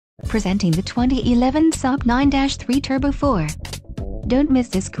Presenting the 2011 Saab 9-3 Turbo4. Don't miss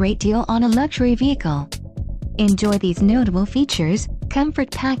this great deal on a luxury vehicle. Enjoy these notable features: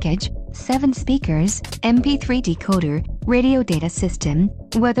 comfort package, 7 speakers, MP3 decoder, radio data system,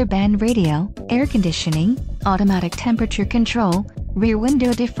 weather band radio, air conditioning, automatic temperature control, rear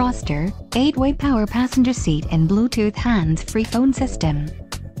window defroster, 8-way power passenger seat and Bluetooth hands-free phone system.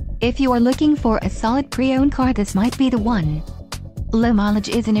 If you are looking for a solid pre-owned car, this might be the one. Low mileage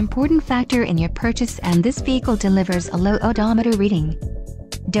is an important factor in your purchase, and this vehicle delivers a low odometer reading.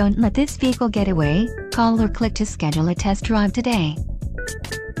 Don't let this vehicle get away. Call or click to schedule a test drive today.